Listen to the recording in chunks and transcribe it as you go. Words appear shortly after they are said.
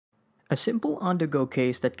A simple on-the-go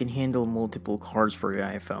case that can handle multiple cards for your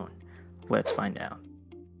iPhone. Let's find out.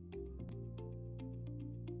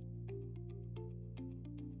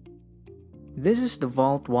 This is the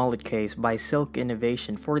Vault Wallet Case by Silk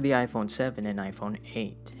Innovation for the iPhone 7 and iPhone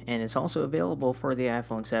 8, and it's also available for the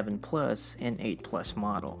iPhone 7 Plus and 8 Plus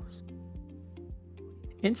models.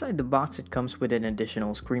 Inside the box, it comes with an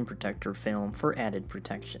additional screen protector film for added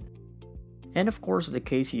protection, and of course the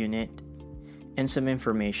case unit and some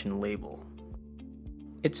information label.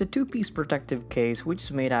 It's a two-piece protective case which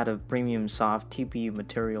is made out of premium soft TPU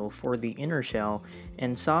material for the inner shell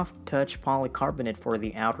and soft touch polycarbonate for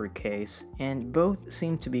the outer case, and both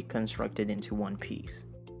seem to be constructed into one piece.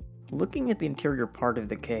 Looking at the interior part of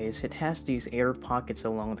the case, it has these air pockets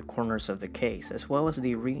along the corners of the case, as well as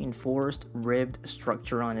the reinforced ribbed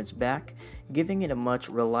structure on its back, giving it a much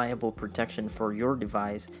reliable protection for your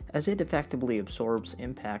device as it effectively absorbs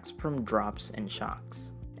impacts from drops and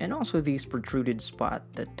shocks. And also this protruded spot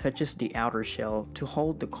that touches the outer shell to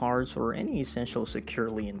hold the cards or any essentials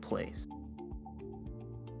securely in place.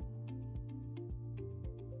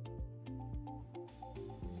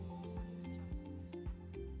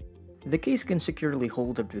 The case can securely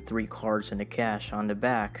hold up to 3 cards and a cache on the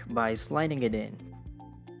back by sliding it in.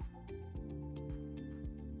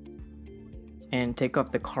 And take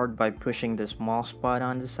off the card by pushing the small spot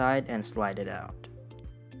on the side and slide it out.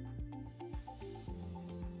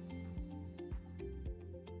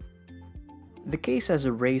 The case has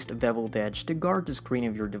a raised beveled edge to guard the screen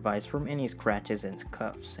of your device from any scratches and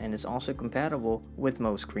scuffs, and is also compatible with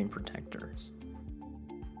most screen protectors.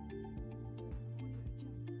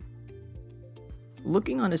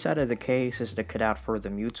 Looking on the side of the case is the cutout for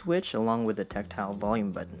the mute switch along with the tactile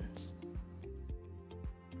volume buttons.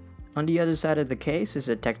 On the other side of the case is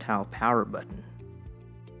a tactile power button.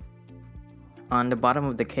 On the bottom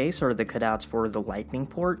of the case are the cutouts for the lightning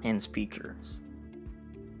port and speakers.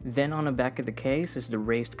 Then on the back of the case is the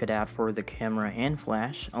raised cutout for the camera and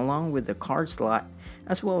flash, along with the card slot,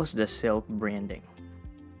 as well as the silk branding.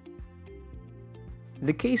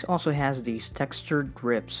 The case also has these textured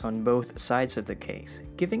grips on both sides of the case,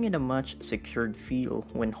 giving it a much secured feel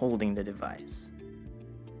when holding the device.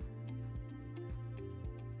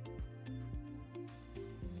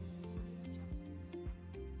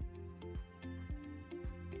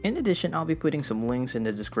 In addition, I'll be putting some links in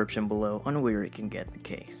the description below on where you can get the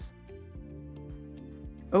case.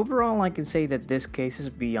 Overall, I can say that this case is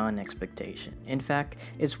beyond expectation. In fact,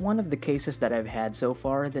 it's one of the cases that I've had so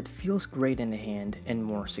far that feels great in the hand and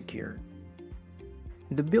more secure.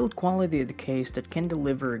 The build quality of the case that can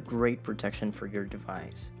deliver great protection for your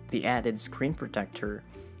device, the added screen protector,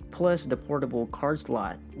 plus the portable card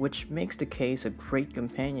slot, which makes the case a great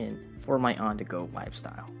companion for my on-the-go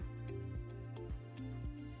lifestyle.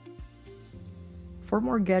 For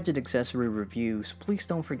more gadget accessory reviews, please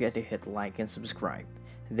don't forget to hit like and subscribe.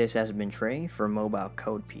 This has been Trey for Mobile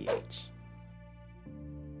Code PH.